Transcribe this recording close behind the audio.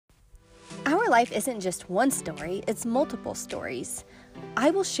life isn't just one story, it's multiple stories.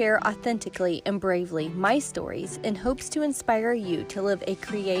 I will share authentically and bravely my stories in hopes to inspire you to live a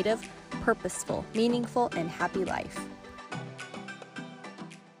creative, purposeful, meaningful, and happy life.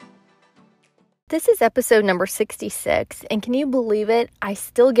 This is episode number 66, and can you believe it? I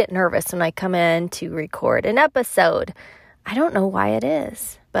still get nervous when I come in to record an episode. I don't know why it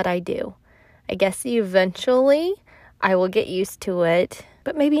is, but I do. I guess eventually I will get used to it,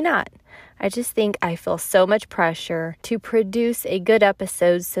 but maybe not. I just think I feel so much pressure to produce a good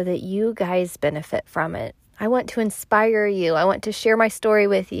episode so that you guys benefit from it. I want to inspire you. I want to share my story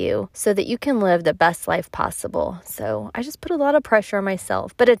with you so that you can live the best life possible. So I just put a lot of pressure on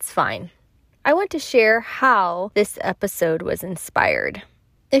myself, but it's fine. I want to share how this episode was inspired.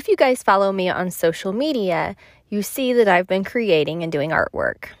 If you guys follow me on social media, you see that I've been creating and doing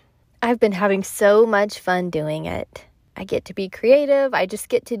artwork. I've been having so much fun doing it. I get to be creative. I just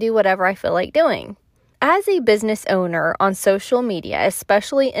get to do whatever I feel like doing. As a business owner on social media,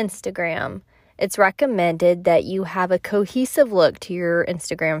 especially Instagram, it's recommended that you have a cohesive look to your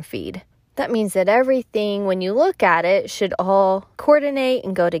Instagram feed. That means that everything, when you look at it, should all coordinate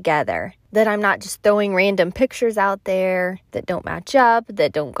and go together. That I'm not just throwing random pictures out there that don't match up,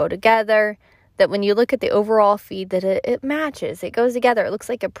 that don't go together. That when you look at the overall feed, that it matches, it goes together. It looks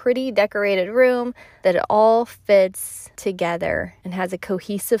like a pretty decorated room, that it all fits together and has a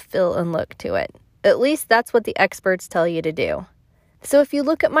cohesive feel and look to it. At least that's what the experts tell you to do. So if you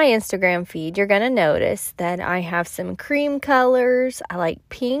look at my Instagram feed, you're going to notice that I have some cream colors. I like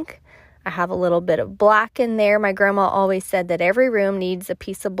pink. I have a little bit of black in there. My grandma always said that every room needs a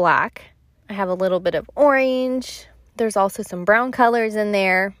piece of black. I have a little bit of orange. There's also some brown colors in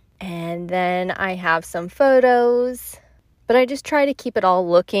there. And then I have some photos. But I just try to keep it all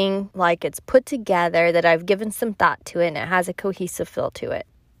looking like it's put together, that I've given some thought to it, and it has a cohesive feel to it.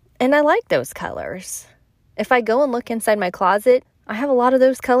 And I like those colors. If I go and look inside my closet, I have a lot of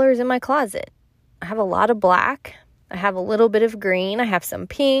those colors in my closet. I have a lot of black. I have a little bit of green. I have some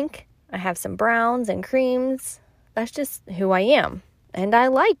pink. I have some browns and creams. That's just who I am, and I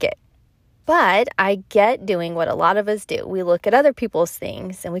like it. But I get doing what a lot of us do. We look at other people's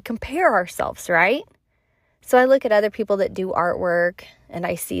things and we compare ourselves, right? So I look at other people that do artwork and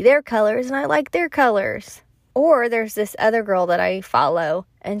I see their colors and I like their colors. Or there's this other girl that I follow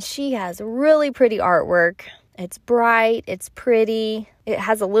and she has really pretty artwork. It's bright, it's pretty, it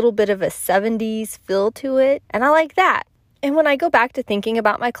has a little bit of a 70s feel to it, and I like that. And when I go back to thinking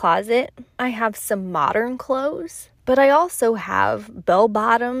about my closet, I have some modern clothes, but I also have bell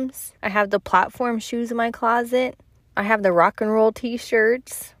bottoms. I have the platform shoes in my closet. I have the rock and roll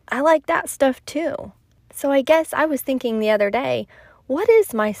t-shirts. I like that stuff too. So I guess I was thinking the other day, what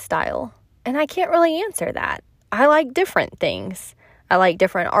is my style? And I can't really answer that. I like different things. I like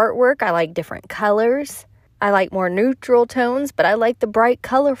different artwork. I like different colors. I like more neutral tones, but I like the bright,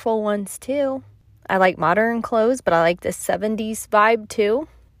 colorful ones too. I like modern clothes, but I like the 70s vibe too.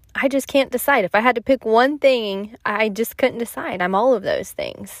 I just can't decide. If I had to pick one thing, I just couldn't decide. I'm all of those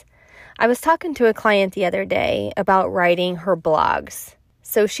things. I was talking to a client the other day about writing her blogs.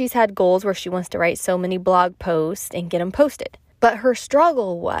 So she's had goals where she wants to write so many blog posts and get them posted. But her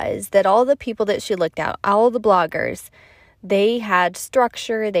struggle was that all the people that she looked at, all the bloggers, they had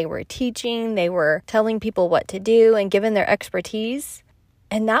structure, they were teaching, they were telling people what to do and giving their expertise.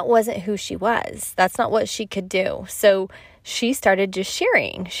 And that wasn't who she was. That's not what she could do. So she started just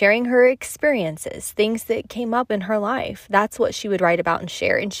sharing her experiences, things that came up in her life. That's what she would write about and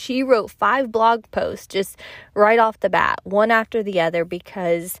share. And she wrote 5 blog posts just right off the bat, one after the other,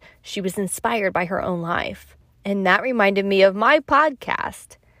 because she was inspired by her own life. And that reminded me of my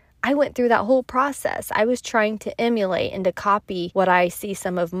podcast. I went through that whole process. I was trying to emulate and to copy what I see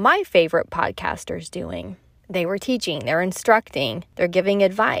some of my favorite podcasters doing. They were teaching, they're instructing, they're giving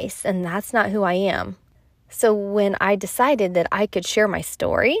advice, and that's not who I am. So when I decided that I could share my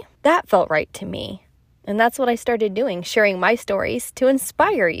story, that felt right to me. And that's what I started doing, sharing my stories to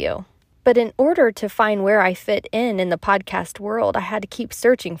inspire you. But in order to find where I fit in the podcast world, I had to keep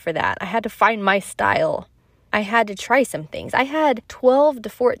searching for that. I had to find my style. I had to try some things. I had 12 to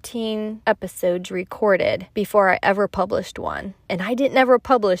 14 episodes recorded before I ever published one. And I didn't ever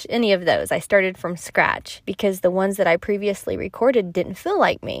publish any of those. I started from scratch because the ones that I previously recorded didn't feel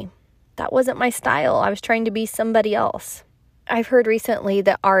like me. That wasn't my style. I was trying to be somebody else. I've heard recently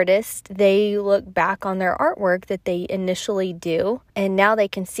that artists, they look back on their artwork that they initially do, and now they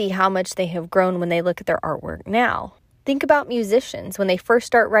can see how much they have grown when they look at their artwork now. Think about musicians when they first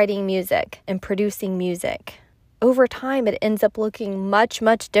start writing music and producing music. Over time, it ends up looking much,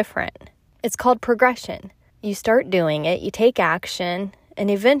 much different. It's called progression. You start doing it, you take action, And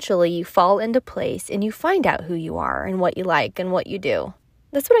eventually you fall into place and you find out who you are and what you like and what you do.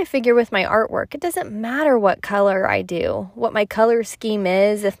 That's what I figure with my artwork. It doesn't matter what color I do, what my color scheme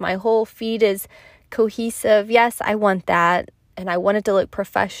is, if my whole feed is cohesive. Yes, I want that, and I want it to look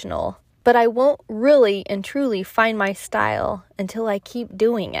professional. But I won't really and truly find my style until I keep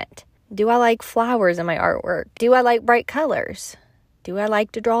doing it. Do I like flowers in my artwork? Do I like bright colors? Do I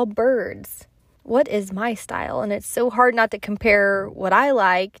like to draw birds? What is my style? And it's so hard not to compare what I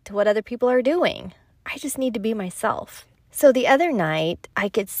like to what other people are doing. I just need to be myself. So the other night, I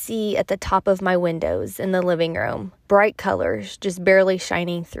could see at the top of my windows in the living room, bright colors just barely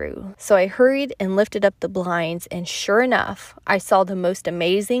shining through. So I hurried and lifted up the blinds, and sure enough, I saw the most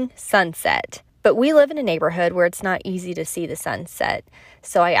amazing sunset. But we live in a neighborhood where it's not easy to see the sunset.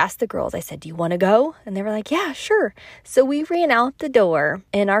 So I asked the girls, I said, do you want to go? And they were like, yeah, sure. So we ran out the door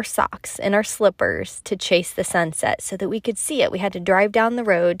in our socks and our slippers to chase the sunset so that we could see it. We had to drive down the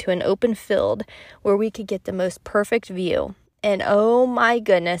road to an open field where we could get the most perfect view. And oh my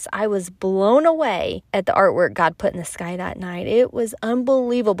goodness, I was blown away at the artwork God put in the sky that night. It was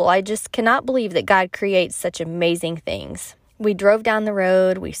unbelievable. I just cannot believe that God creates such amazing things. We drove down the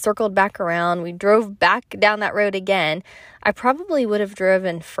road, we circled back around, we drove back down that road again. I probably would have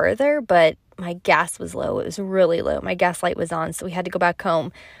driven further, but my gas was low. It was really low. My gas light was on, so we had to go back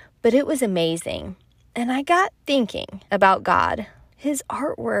home. But it was amazing. And I got thinking about God. His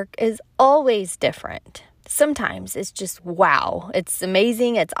artwork is always different. Sometimes it's just wow. It's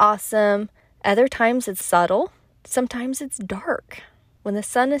amazing. It's awesome. Other times it's subtle. Sometimes it's dark. When the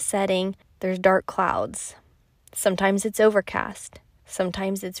sun is setting, there's dark clouds. Sometimes it's overcast.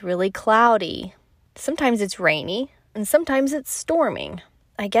 Sometimes it's really cloudy. Sometimes it's rainy. And sometimes it's storming.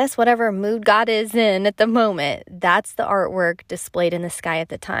 I guess whatever mood God is in at the moment, that's the artwork displayed in the sky at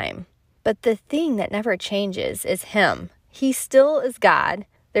the time. But the thing that never changes is Him. He still is God.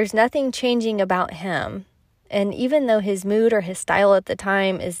 There's nothing changing about Him. And even though His mood or His style at the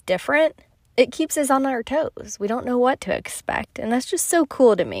time is different, it keeps us on our toes. We don't know what to expect. And that's just so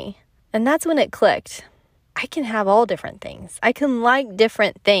cool to me. And that's when it clicked. I can have all different things. I can like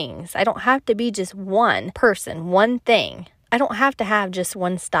different things. I don't have to be just one person, one thing. I don't have to have just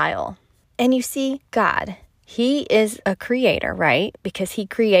one style. And you see, God, He is a creator, right? Because He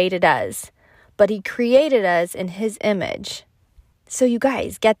created us. But He created us in His image. So you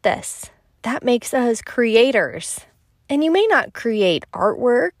guys, get this. That makes us creators. And you may not create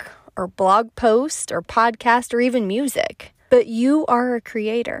artwork or blog post or podcast or even music, but you are a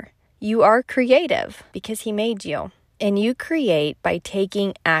creator. You are creative because He made you. And you create by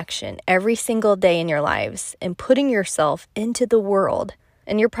taking action every single day in your lives and putting yourself into the world.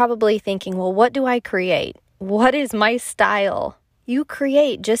 And you're probably thinking, well, what do I create? What is my style? You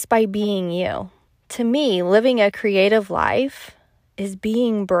create just by being you. To me, living a creative life is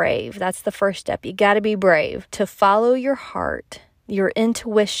being brave. That's the first step. You got to be brave to follow your heart, your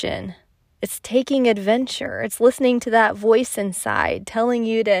intuition. It's taking adventure. It's listening to that voice inside telling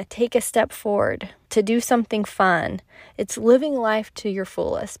you to take a step forward, to do something fun. It's living life to your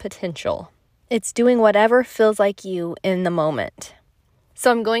fullest potential. It's doing whatever feels like you in the moment.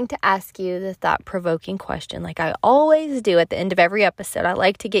 So I'm going to ask you the thought-provoking question like I always do at the end of every episode. I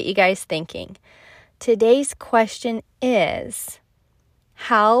like to get you guys thinking. Today's question is,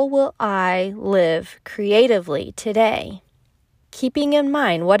 how will I live creatively today? Keeping in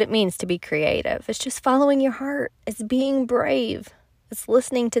mind what it means to be creative. It's just following your heart. It's being brave. It's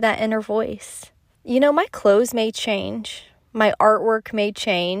listening to that inner voice. You know, my clothes may change. My artwork may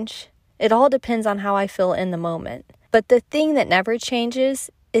change. It all depends on how I feel in the moment. But the thing that never changes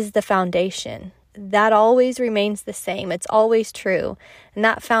is the foundation. That always remains the same. It's always true. And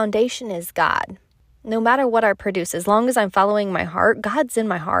that foundation is God. No matter what I produce, as long as I'm following my heart, God's in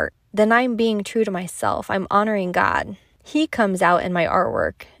my heart. Then I'm being true to myself. I'm honoring God. He comes out in my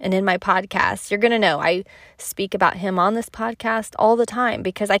artwork and in my podcast. You're going to know I speak about Him on this podcast all the time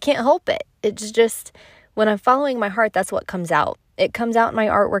because I can't help it. It's just when I'm following my heart, that's what comes out. It comes out in my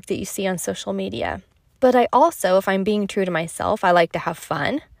artwork that you see on social media. But I also, if I'm being true to myself, I like to have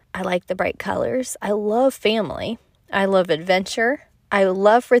fun. I like the bright colors. I love family. I love adventure. I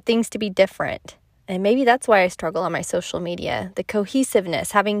love for things to be different. And maybe that's why I struggle on my social media. The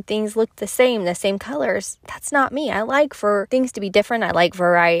cohesiveness, having things look the same colors, that's not me. I like for things to be different. I like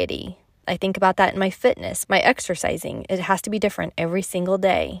variety. I think about that in my fitness, my exercising. It has to be different every single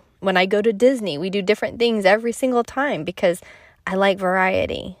day. When I go to Disney, we do different things every single time because I like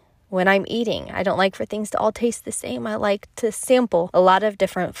variety. When I'm eating, I don't like for things to all taste the same. I like to sample a lot of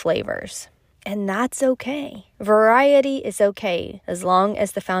different flavors. And that's okay. Variety is okay as long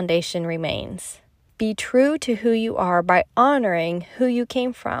as the foundation remains. Be true to who you are by honoring who you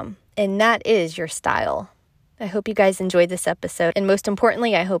came from. And that is your style. I hope you guys enjoyed this episode. And most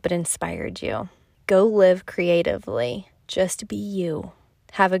importantly, I hope it inspired you. Go live creatively. Just be you.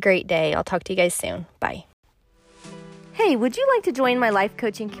 Have a great day. I'll talk to you guys soon. Bye. Hey, would you like to join my life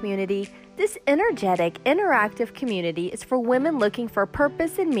coaching community? This energetic, interactive community is for women looking for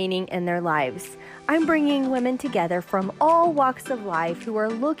purpose and meaning in their lives. I'm bringing women together from all walks of life who are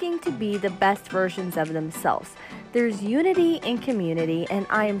looking to be the best versions of themselves. There's unity in community, and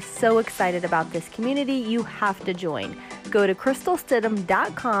I am so excited about this community. You have to join. Go to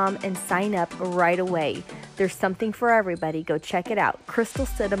crystalstidham.com and sign up right away. There's something for everybody. Go check it out,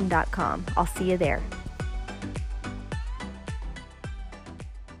 crystalstidham.com. I'll see you there.